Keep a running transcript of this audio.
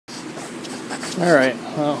Alright,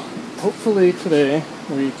 well, hopefully today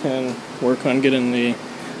we can work on getting the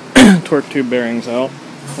torque tube bearings out.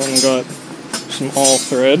 I've got some all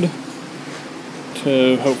thread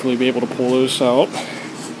to hopefully be able to pull those out.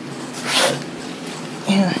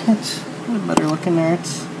 Yeah, it's a little better looking there.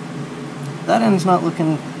 That end's not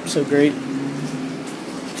looking so great.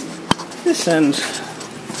 This end's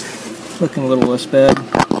looking a little less bad.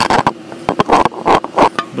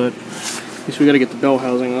 But at least we got to get the bell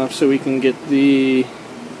housing off so we can get the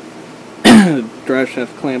drive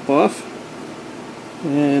shaft clamp off,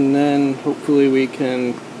 and then hopefully we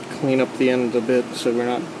can clean up the end a bit so we're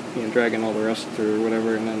not dragging all the rest through or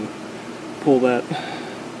whatever, and then pull that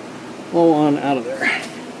all on out of there.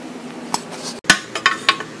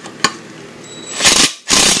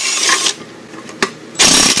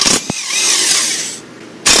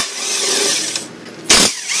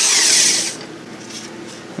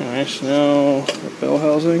 Alright, so now the bell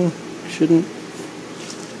housing shouldn't.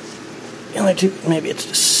 The only two, maybe it's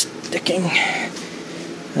just sticking.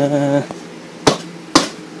 Yeah,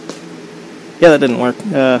 that didn't work.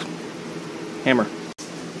 Hammer.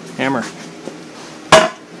 Hammer.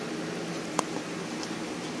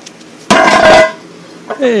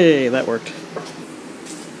 Hey, that worked.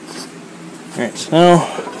 Alright, so now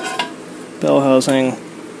bell housing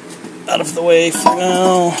out of the way for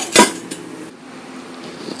now.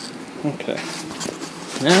 Okay,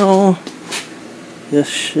 now this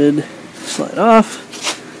should slide off.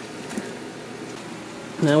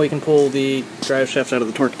 Now we can pull the drive shaft out of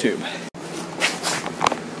the torque tube.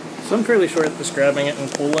 So I'm fairly sure that just grabbing it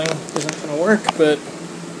and pulling isn't going to work, but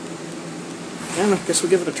I guess we'll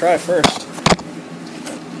give it a try first.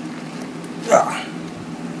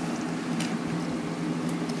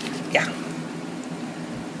 Yeah.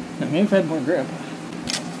 Now maybe if I had more grip.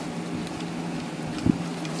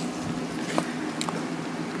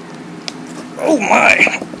 Oh my!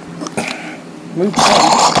 Move on.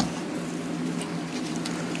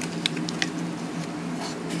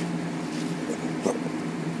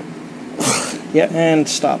 Yeah, and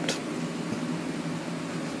stopped.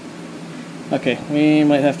 Okay, we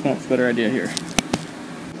might have to come up with a better idea here.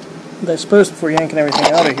 But I suppose before yanking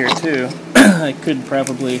everything out of here too, I could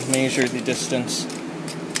probably measure the distance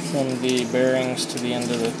from the bearings to the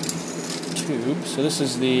end of the tube. So this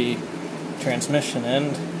is the transmission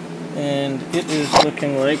end. And it is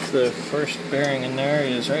looking like the first bearing in there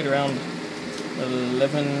is right around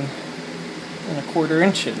 11¼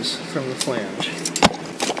 inches from the flange.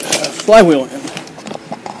 Flywheel end.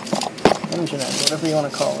 Engine end, whatever you want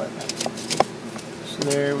to call it. So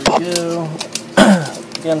there we go.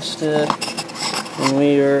 Against it. And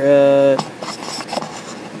we are at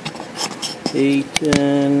 8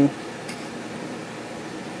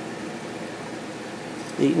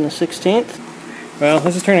 1/16. Well,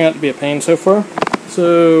 this is turning out to be a pain so far,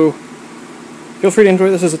 so feel free to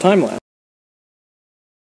enjoy this as a time lapse.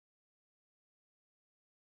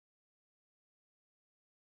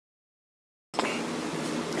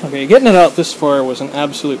 Okay, getting it out this far was an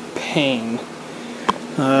absolute pain.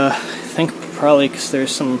 I think probably because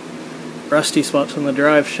there's some rusty spots on the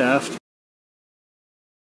drive shaft.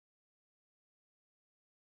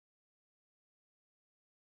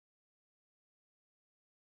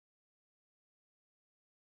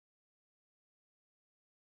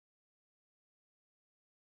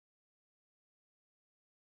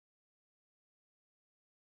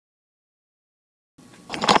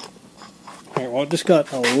 Well, it just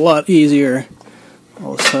got a lot easier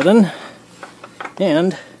all of a sudden,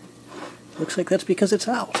 and looks like that's because it's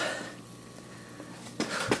out.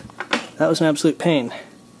 That was an absolute pain,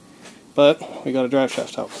 but we got a drive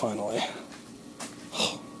shaft out finally.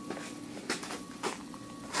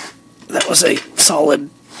 That was a solid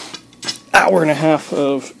hour-and-a-half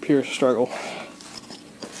of pure struggle.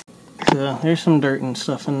 So there's some dirt and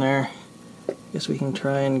stuff in there. Guess we can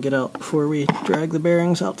try and get out before we drag the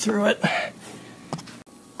bearings out through it.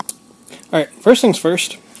 Alright, first things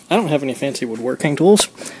first, I don't have any fancy woodworking tools,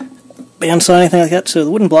 bandsaw, anything like that, so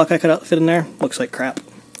the wooden block I cut out to fit in there looks like crap.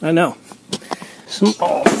 I know. Some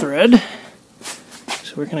all thread.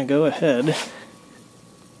 So we're going to go ahead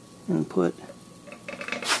and put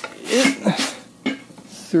it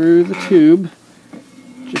through the tube,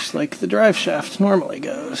 just like the drive shaft normally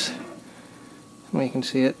goes. And we can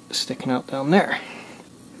see it sticking out down there.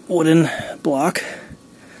 Wooden block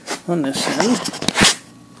on this end.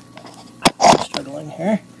 Struggling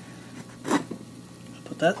here.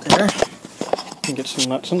 Put that there. And get some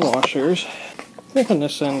nuts and washers. I think on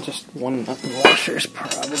this end, just one nut and washer is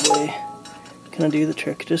probably gonna do the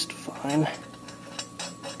trick just fine.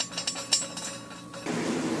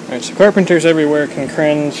 Alright, so carpenters everywhere can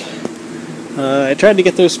cringe I tried to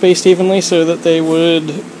get those spaced evenly so that they would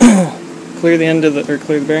clear the end of the, or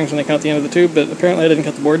clear the bearings when they count the end of the tube, but apparently I didn't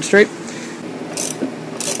cut the board straight.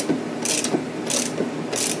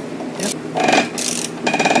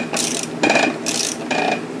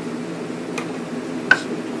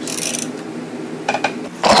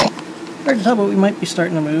 Hard to tell, but we might be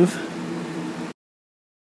starting to move.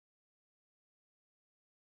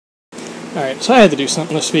 Alright, so I had to do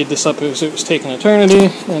something to speed this up because it was taking eternity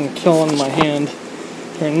and killing my hand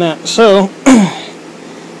turning that. So,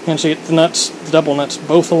 managed to get the nuts, the double nuts,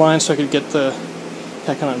 both aligned so I could get the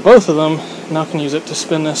tack on both of them. Now I can use it to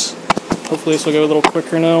spin this. Hopefully this will go a little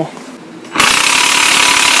quicker now.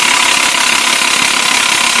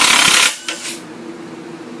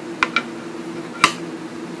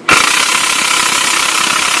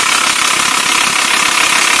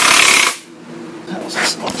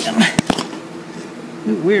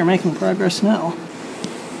 We are making progress now.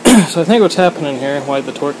 So I think what's happening here, why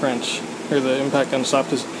the torque wrench, or the impact gun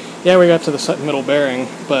stopped, is, yeah, we got to the middle bearing,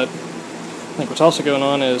 but I think what's also going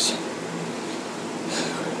on is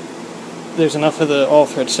there's enough of the all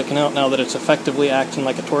thread sticking out now that it's effectively acting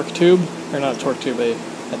like a torque tube, or not a torque tube,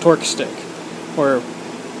 a torque stick, where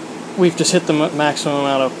we've just hit the maximum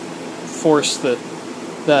amount of force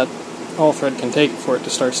that all thread can take before it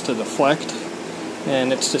just starts to deflect.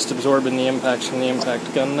 And it's just absorbing the impacts from the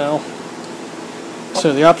impact gun now.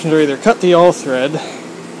 So the options are either cut the all thread,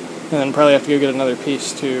 and then probably have to go get another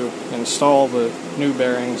piece to install the new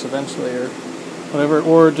bearings eventually, or whatever,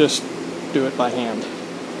 or just do it by hand.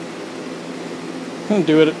 I'm going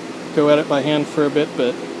to go at it by hand for a bit,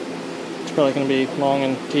 but it's probably going to be long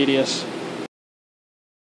and tedious.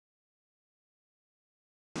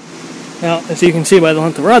 Now, as you can see by the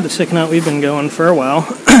length of rod that's sticking out, we've been going for a while.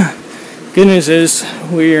 Good news is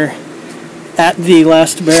we're at the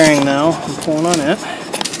last bearing now. I'm pulling on it.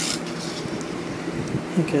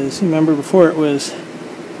 Because remember before it was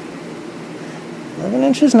 11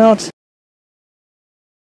 inches, now it's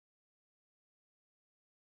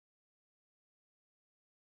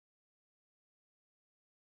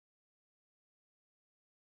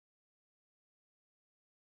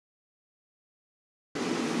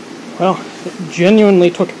well, it genuinely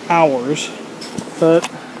took hours, but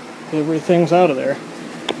everything's out of there.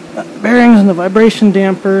 Bearings and the vibration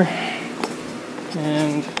damper,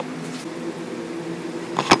 and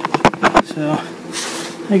so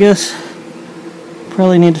I guess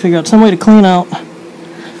probably need to figure out some way to clean out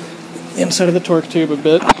the inside of the torque tube a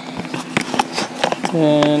bit,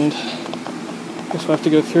 and I guess we'll have to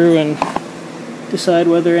go through and decide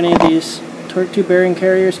whether any of these torque tube bearing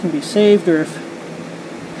carriers can be saved or if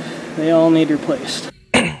they all need replaced.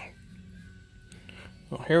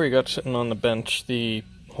 Well, here we got sitting on the bench the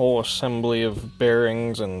whole assembly of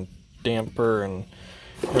bearings and damper and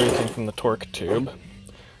everything from the torque tube.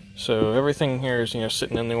 So everything here is,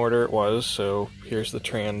 sitting in the order it was. So here's the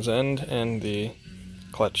trans end and the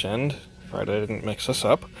clutch end. Right, I didn't mix this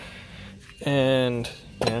up. And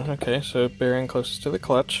yeah, okay, so bearing closest to the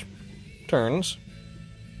clutch turns.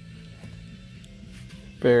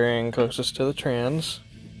 Bearing closest to the trans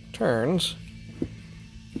turns.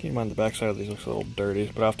 Keep in mind the backside of these looks a little dirty,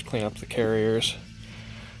 but I'll have to clean up the carriers.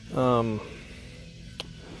 Middle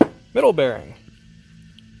bearing.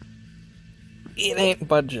 It ain't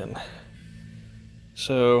budging.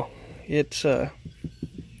 So it's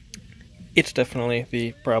definitely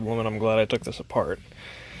the problem, and I'm glad I took this apart.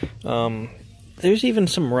 There's even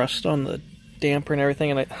some rust on the damper and everything,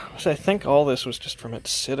 and I think all this was just from it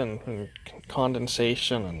sitting and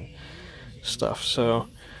condensation and stuff. So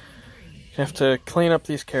you have to clean up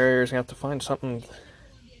these carriers, you have to find something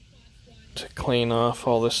to clean off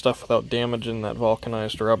all this stuff without damaging that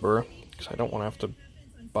vulcanized rubber, because I don't want to have to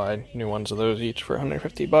buy new ones of those each for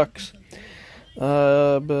 150 bucks.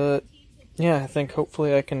 But yeah, I think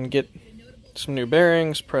hopefully I can get some new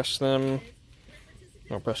bearings, press them,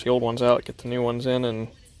 or press the old ones out, get the new ones in, and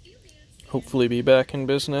hopefully be back in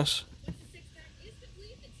business.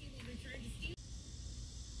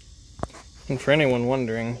 And for anyone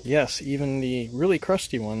wondering, yes, even the really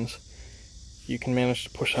crusty ones you can manage to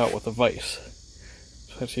push out with a vise.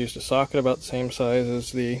 So I just used a socket about the same size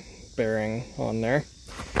as the bearing on there.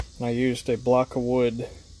 And I used a block of wood,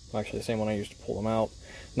 actually the same one I used to pull them out.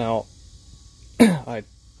 Now, I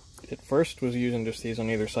at first was using just these on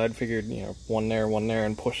either side, figured, one there,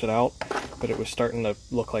 and push it out. But it was starting to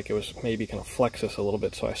look like it was maybe going to flex this a little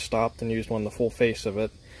bit, so I stopped and used one the full face of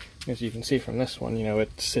it. As you can see from this one,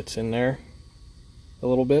 it sits in there a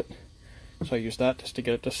little bit. So I used that just to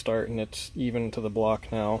get it to start, and it's even to the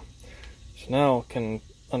block now. So now I can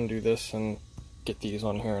undo this and get these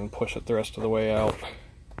on here and push it the rest of the way out.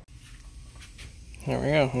 There we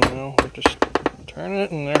go. Now we're just turning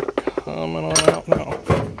it and they're coming on out now.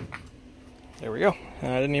 There we go.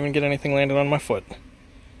 I didn't even get anything landed on my foot.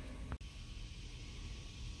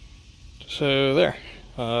 So there.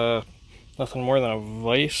 Nothing more than a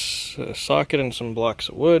vise, a socket, and some blocks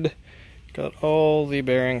of wood. Got all the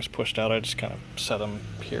bearings pushed out. I just kind of set them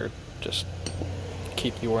here, just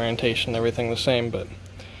keep the orientation and everything the same. But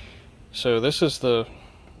so this is the,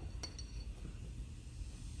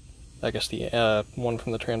 I guess the one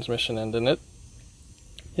from the transmission end, and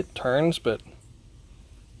it turns, but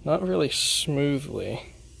not really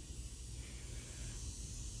smoothly.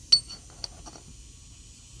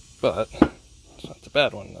 But it's not the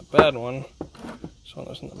bad one. The bad one is one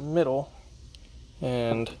that's in the middle,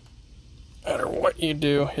 and no matter what you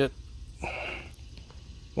do, it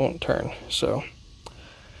won't turn. So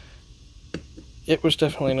it was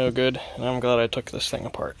definitely no good, and I'm glad I took this thing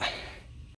apart.